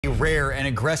A rare and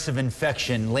aggressive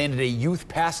infection landed a youth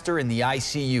pastor in the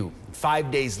ICU.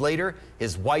 5 days later,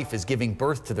 his wife is giving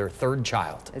birth to their third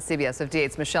child. CBS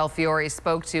 58's Michelle Fiore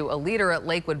spoke to a leader at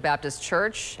Lakewood Baptist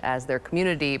Church as their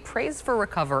community prays for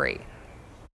recovery.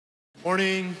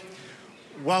 Morning.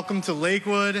 Welcome to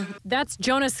Lakewood. That's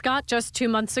Jonah Scott just 2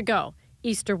 months ago.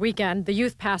 Easter weekend, the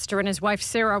youth pastor and his wife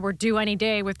Sarah were due any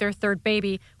day with their third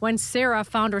baby when Sarah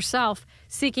found herself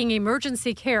seeking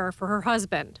emergency care for her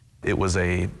husband. It was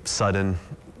a sudden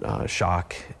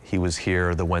shock. He was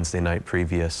here the Wednesday night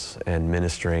previous and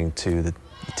ministering to the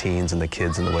teens and the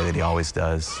kids in the way that he always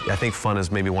does. I think fun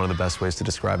is maybe one of the best ways to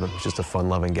describe him. He's just a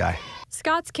fun-loving guy.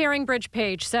 Scott's Caring Bridge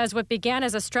page says what began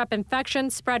as a strep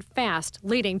infection spread fast,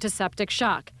 leading to septic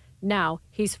shock. Now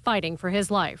he's fighting for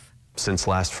his life. Since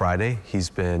last Friday,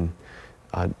 he's been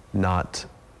not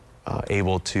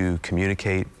able to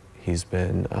communicate. He's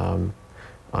been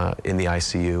in the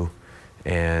ICU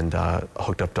and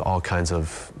hooked up to all kinds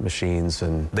of machines,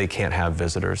 and they can't have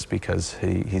visitors because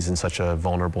he's in such a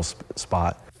vulnerable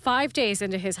spot. 5 days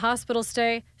into his hospital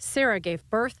stay, Sarah gave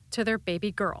birth to their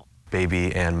baby girl.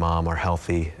 Baby and mom are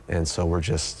healthy, and so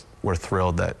we're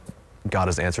thrilled that God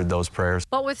has answered those prayers.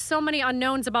 But with so many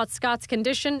unknowns about Scott's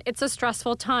condition, it's a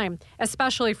stressful time,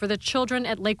 especially for the children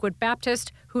at Lakewood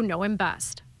Baptist who know him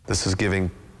best. This is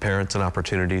giving parents an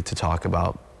opportunity to talk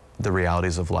about the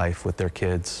realities of life with their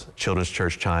kids. Children's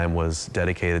Church Chime was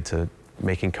dedicated to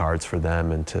making cards for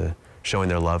them and to showing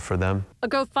their love for them. A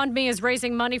GoFundMe is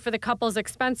raising money for the couple's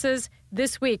expenses.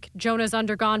 This week, Jonah's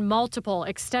undergone multiple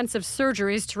extensive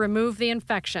surgeries to remove the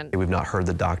infection. We've not heard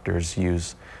the doctors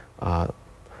use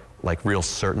like real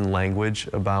certain language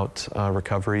about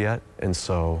recovery yet, and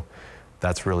so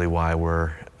that's really why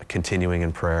we're continuing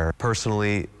in prayer.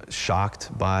 Personally, shocked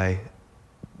by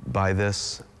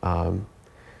this.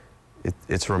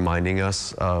 It's reminding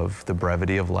us of the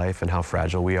brevity of life and how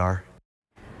fragile we are.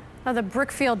 Now, the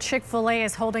Brickfield Chick-fil-A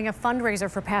is holding a fundraiser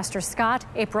for Pastor Scott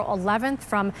April 11th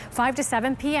from 5 to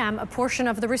 7 p.m. A portion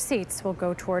of the receipts will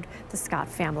go toward the Scott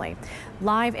family.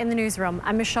 Live in the newsroom,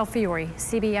 I'm Michelle Fiore,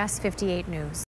 CBS 58 News.